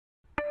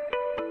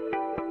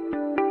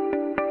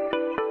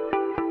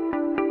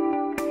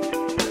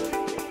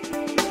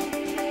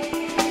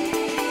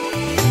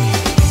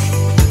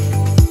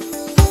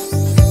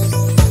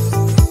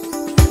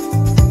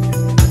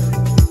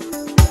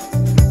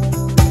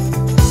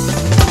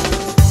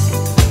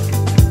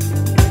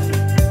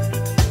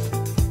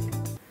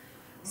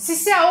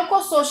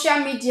social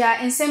media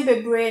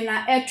ensemble brain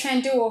na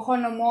trend wo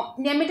honomo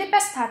ne me de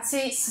best start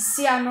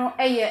sisia no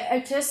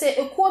eye se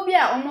ekuo bi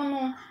a omo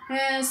no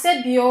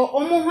sebio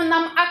omo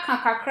honam aka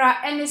kakra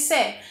ene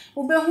se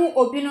ubehu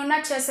obi no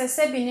na chese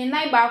sebi ni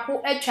nai ba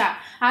ko atwa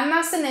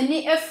anase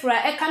nani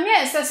efra ekame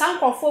ese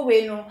sankofo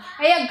we no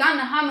eye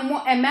Ghana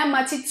hanomo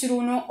emema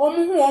titiru no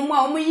omo hu omo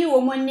a omo yi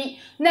omo ni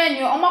na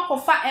enyo omo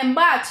kofa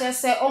emba a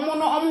chese omo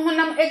no omo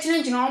honam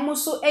ejinjina omo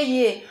so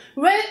eye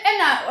we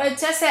ena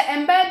chese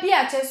emba bi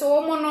a chese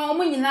omo no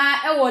omo nyina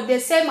ewo the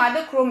same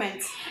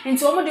adecroment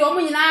nti omo de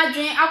omo nyina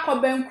adwen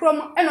akoben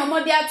krom ena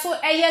omo de ato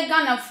eye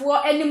Ghana fo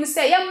anim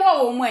se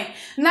yembo omo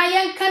na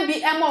yenka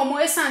bi ema omo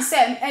esan se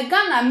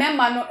Ghana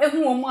member no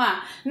ehu omo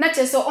a na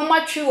chese omo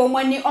atwi omo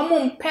ani omo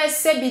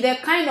mpese bi the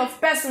kind of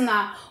person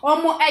a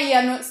omo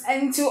eye no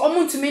nti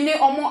omo ntumi ne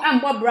omo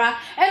embobra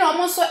ena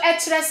omo so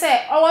ekire se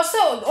owo se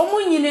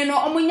omo nyine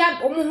no omo nya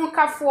omo hu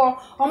kafo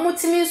omo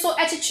timi so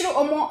ekikire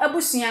omo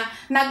abusua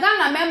na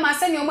Ghana member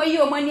se ne omo yi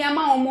omo ani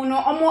ama omo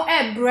no omo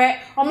ebre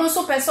omo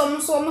so pese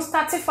omo so omo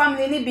start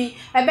family ni bi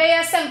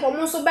ebeye se nko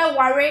omo so be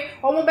ware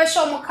omo be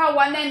sho omo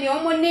kawa na ne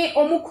omo ni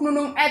omo kunu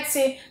no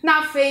ete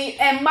na fei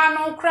emba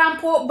no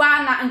krampo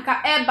ba na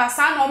nka eba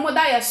sa na omo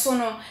da yeso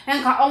no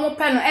nka omo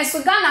pe no eso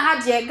Ghana ha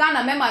de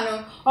Ghana member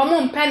no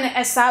omo mpe no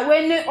esa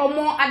we ni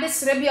omo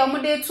adesere bia omo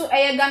de tu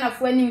eye Ghana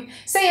fo anim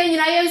se ye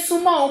nyina ye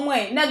nsuma omo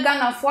na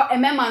Ghana fo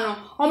emema no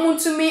omo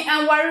ntumi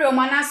enware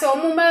omo na se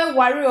omo me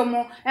ware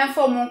omo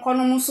enfo omo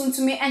nkono mu so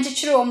ntumi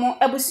enchichire omo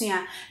abusua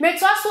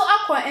meto aso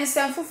akọ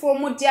ensemfofo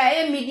mu dia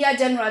e media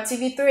general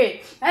TV3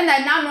 ena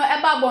na no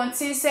eba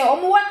bontin se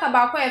omo waka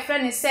ba kwa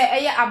efre ne se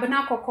eye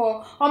Abena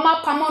Korkor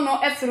omo pamo no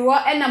efriwo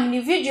enam ni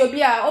video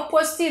bi a o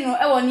posti no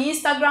e woni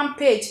Instagram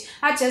page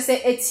a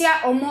chese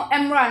etia omo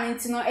emra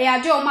ntino e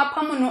ade omo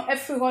pamo no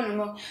efriwo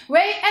no we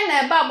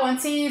ena eba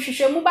bontin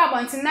hwehwemu ba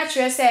bontin na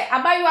kire se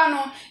abayiwa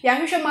no ya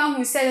hwehwe ma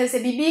hu se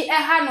bibi e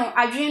ha no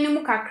adwene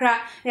mu kakra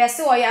ya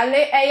se o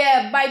yale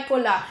eye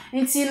bipolar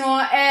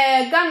ntino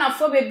Ghana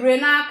fo bebre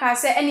na ka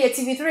se ene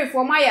TV3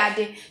 for my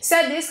yade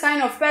said this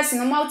kind of person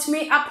about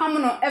me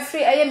apam no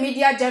every eye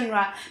media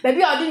general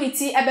baby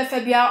odinity ebefa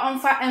bia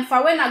onfa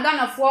enfa we na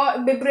Ghana fo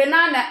bebre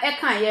na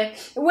ekan ye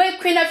we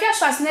Queen Afia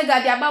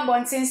Schwarzenegger dia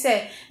babontin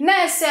se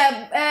na se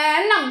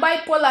na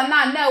bipolar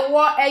na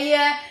wo eye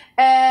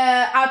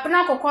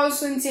Abena Korkor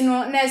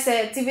suntino na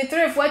se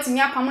TV3 fo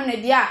atimi apam na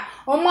dia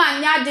omo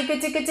anya de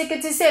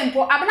ketekete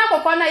sempo Abena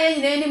Korkor na ye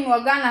nyina enim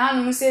no Ghana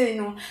hanu se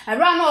no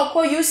abra na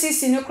okọ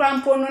UCC no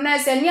krampo no na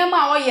se niema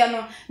a oye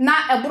no na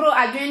eburo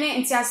adwene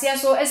ntiase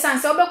so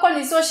esanse obekọ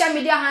ni social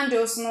media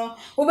handles no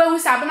obehu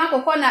se Abena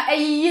Korkor na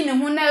ayiyi ne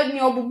hu na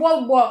ni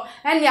obubobbo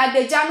ene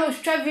adeja no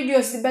hwehwe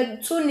videos be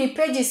tu ni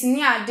pages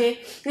ni ade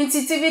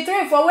nti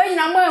TV3 for we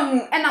nyina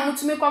mahu ena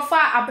mutumi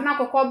kofa Abena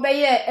Korkor be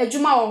ye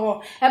adwuma wo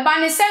ho eba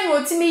ne se no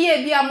otimi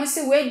ye bia mo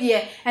se we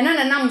die eno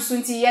na nam so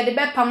nti ye de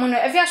be pam no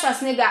Afia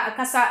Schwarzenegger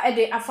akasa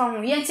ede afa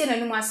ho yente na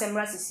numu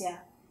asembra sisia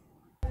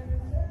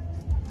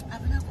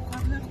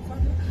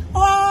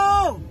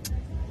oh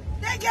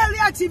they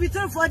get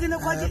TV3 for the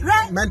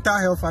right mental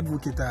health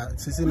advocate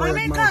sisi no my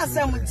mental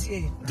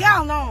assembly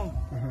girl no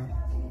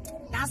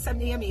that's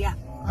me ya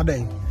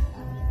adai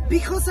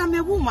because I'm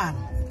a woman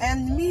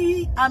and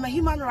me I'm a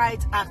human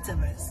rights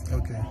activist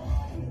okay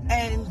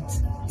and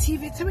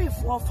TV3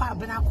 for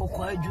Abena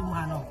Korkor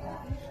adwuma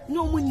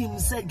no munyim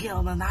say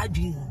girl na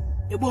adwin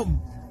ebom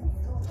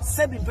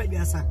Sebin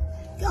Preduasa,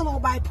 girl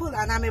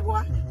bipolar and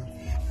ameboa,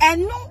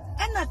 and no,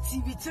 and a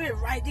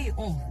TV3 right there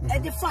on,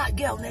 and the fat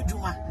girl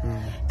Neduma.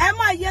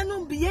 Am I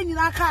yellow be in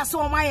our castle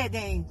on my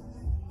day?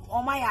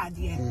 On my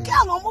idea,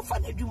 girl almost for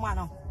the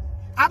Jumano.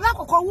 I'm not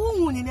a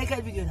wound in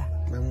a video.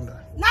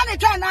 Now they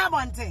try that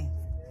one thing.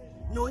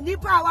 No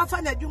nipa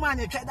wafa na Juma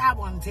and try that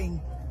one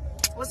thing.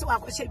 What's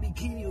what I should be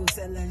bikini or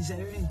sell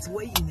lingerie to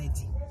way in it.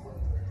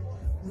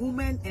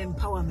 Women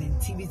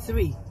Empowerment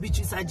TV3,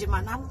 which is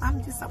Ajima.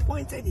 I'm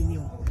disappointed in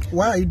you.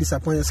 Why are you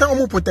disappointed? Say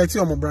omo protect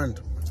your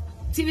brand.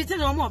 TV3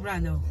 no more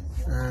brand no.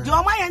 You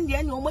are my and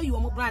the no more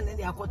you brand and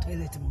they are called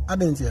toilet. I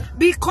didn't hear.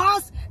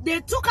 Because they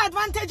took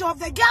advantage of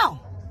the girl.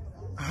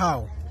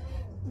 How?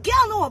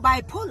 Girl no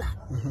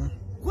bipolar,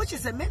 which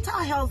is a mental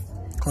health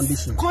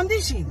condition.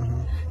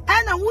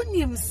 And I wouldn't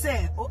even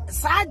say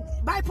sad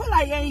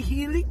bipolar you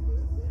healing,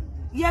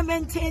 you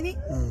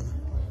maintaining.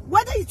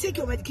 Whether you take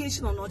your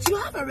medication or not, you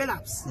have a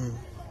relapse.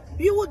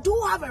 You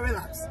do have a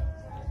relapse.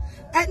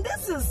 And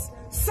this is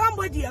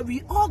somebody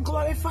we all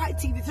glorify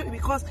TV3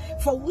 because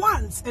for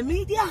once a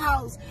media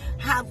house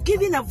have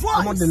given a voice.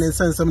 Have given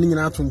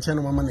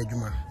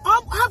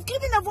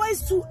a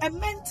voice to a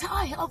mental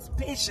health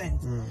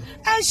patient.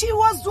 And she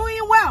was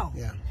doing well.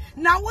 Yeah.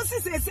 Now what she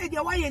said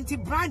why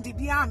ain't brand the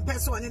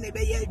person in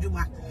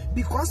the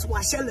because we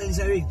are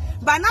lingerie.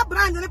 But not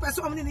brand the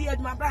person in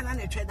the brand and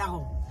a trader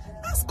home.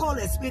 Let's call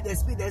a spade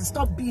and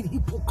stop being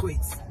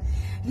hypocrites.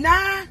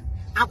 Nah,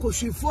 I could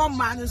shoot for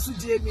man and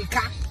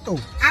Sujemika. Oh,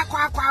 I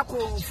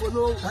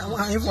follow.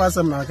 If was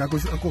some like I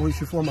could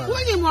shoot for man.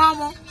 Only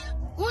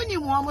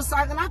mama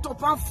sagana to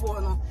pump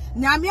for no.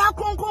 Namia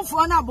conco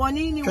for na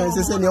bonini. Can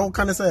say, you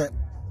can say,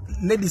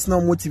 ladies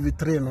no motivate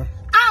train.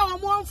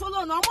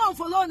 unfollow no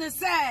unfollow ne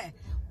say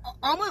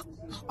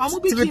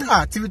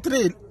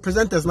TV3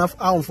 presenters now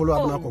unfollow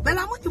Abena Korkor. But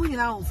I'm not doing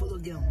now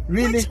unfollow girl.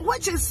 Really?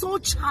 Which is so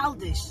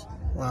childish.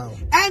 Wow.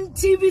 And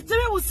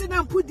TV3 will sit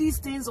and put these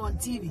things on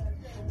TV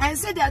and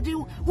say they are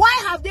doing. Why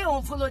have they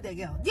unfollowed the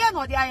girl? They are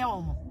not their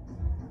own.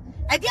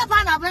 And they are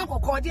Abena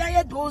Korkor. They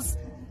are those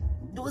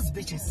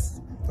bitches.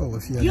 Oh,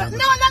 if you no,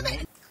 let me.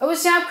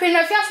 Obusia Queen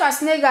Afia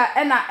Schwarzenegger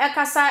ena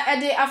ekasa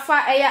ede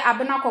afa eye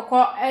Abena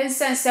Korkor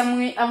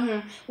ensensem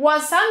ehun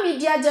was some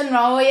media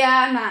general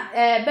ya na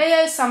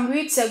beye some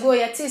weeks ago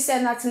yeti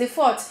say na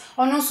Telefort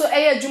ono so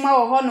eye adwuma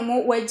wo ho no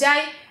mo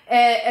wajai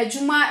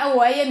adwuma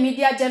ewo eye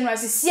media general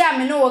si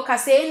ame no wo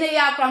kasa ene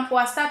ya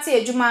akrampo start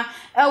adwuma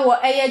ewo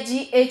eye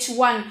Ghpage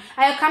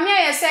ay kamia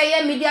ye say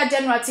eye media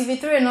general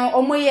TV3 no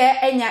omo ye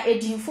enya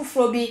edin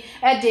fufuro bi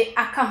ede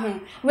aka ho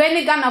we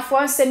ni Ghana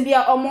for nsem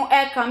bia omo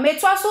eka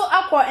metwa so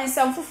akọ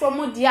nsem fufuro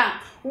mu dia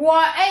wo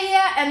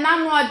eye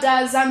enano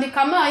da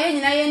Zambikama ye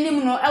nyina ye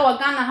nim no ewo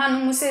Ghana ha no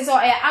mu say so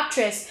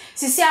actress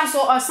sisi anso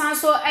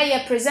osanso eye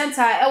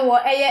presenter ewo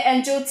eye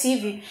Angel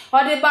TV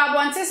Adepa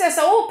bonte say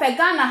so pe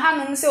Ghana ha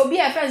no mu say obi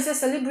e friend say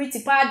celebrity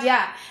pa dia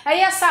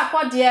eye sa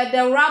akode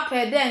the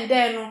rapper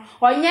den no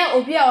onye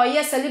obi a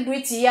oye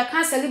celebrity ya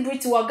kan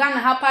celebrity wo Ghana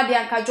ha pa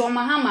dia nka John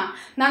Mahama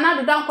Nana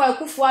Dodan kwa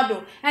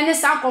Kufuado ene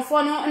sa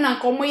akofo no na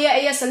nkomo ye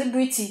eye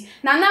celebrity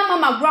Nana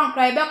Mama Brown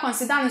cry be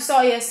consider no so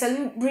oye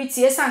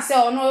celebrity esan say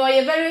ono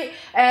oye very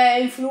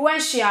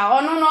influential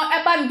ono no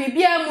eba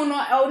bibia mu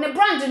no ne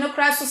brand no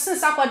cry so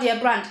since akode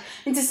brand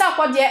nti sa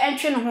akode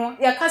entwe no ho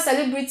ya ka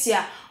celebrity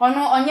a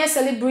ono onye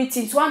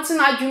celebrity nti want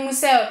na adwumu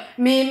say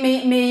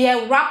me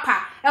ye rapper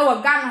ewo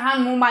Ghana ha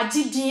no ma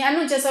gidin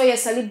eno je say oye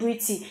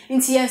celebrity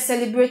nti ye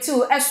celebrity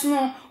o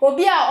esno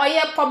obi a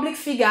oye public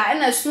figure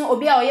ena esno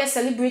obi a oye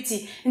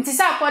celebrity nti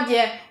sa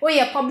akode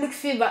oye public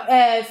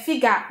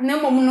figure na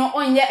mom no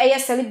onye eye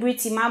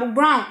celebrity ma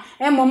Brown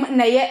mom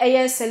na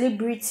ye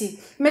celebrity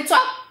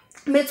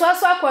metwa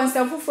so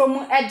akonsem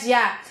from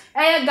edia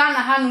eye Ghana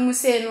ha no mu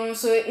say no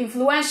so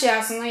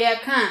influentials no ye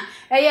kan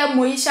eye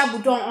Moisha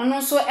Budon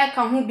ono so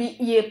eka ho bi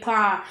ye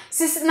pa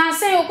sis na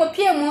say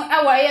okopie mu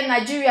ewa eye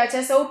Nigeria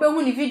chese wo pe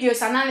hu ni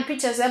videos and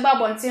pictures e ba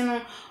bontin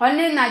no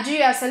one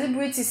Nigeria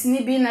celebrities ni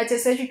bi na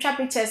chese twitwa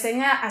pictures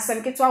enya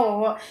asem ketwa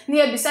wo ho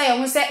na ebisa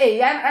ye hu say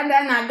ya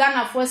na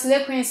Ghana for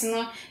slay queens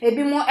no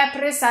ebi mo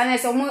epresa na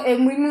say mo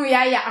emu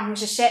ya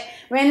ahohehye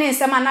when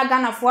nsema na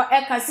Ghana for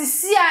eka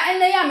sisi a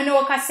ene ya me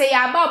no ka say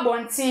ya ba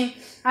bontin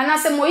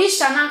anase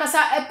Moisha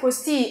nankasa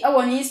posti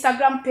ewo ni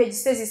Instagram page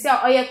says say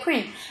oye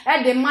queen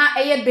e de ma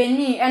eye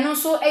Benin eno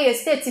so eye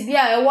state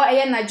bia ewo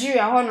eye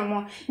Nigeria hono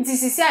mo nti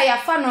sisi ya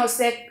fa no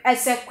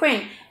se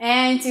queen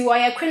nti wo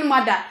ye queen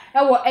mother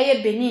ewo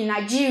eye Benin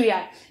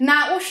Nigeria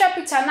na wo hwe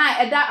picture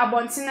na eda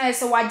abontina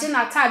ese waje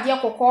na tade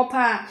kokko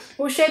pa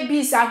wo hwe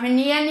bis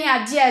ahwene ne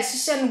ade a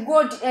hihye no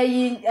gold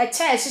eyi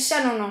cha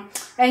hihye no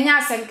enya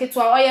asem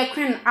ketwa oye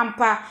queen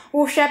ampa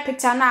wo hwe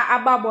picture na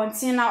aba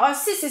abontina o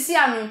sisi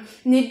ano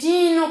ne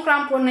din no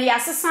krampo no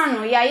yasesa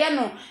no yaye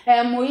no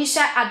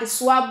Moisha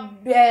Adesua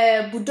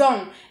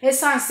Budon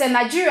esan se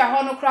Nigeria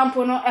ho no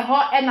krampo no eho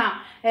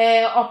ena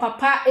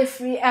papa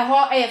efri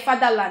eho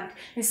fatherland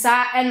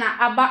nsa ena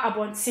aba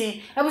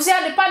abontin ebusi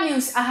Adepa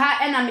news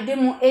aha ena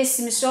medemu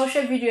esimi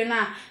social video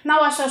na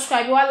wa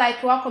subscribe wa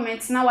like wa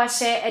comment na wa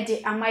share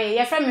edi amaye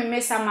ye fra me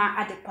mesama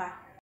Adepa.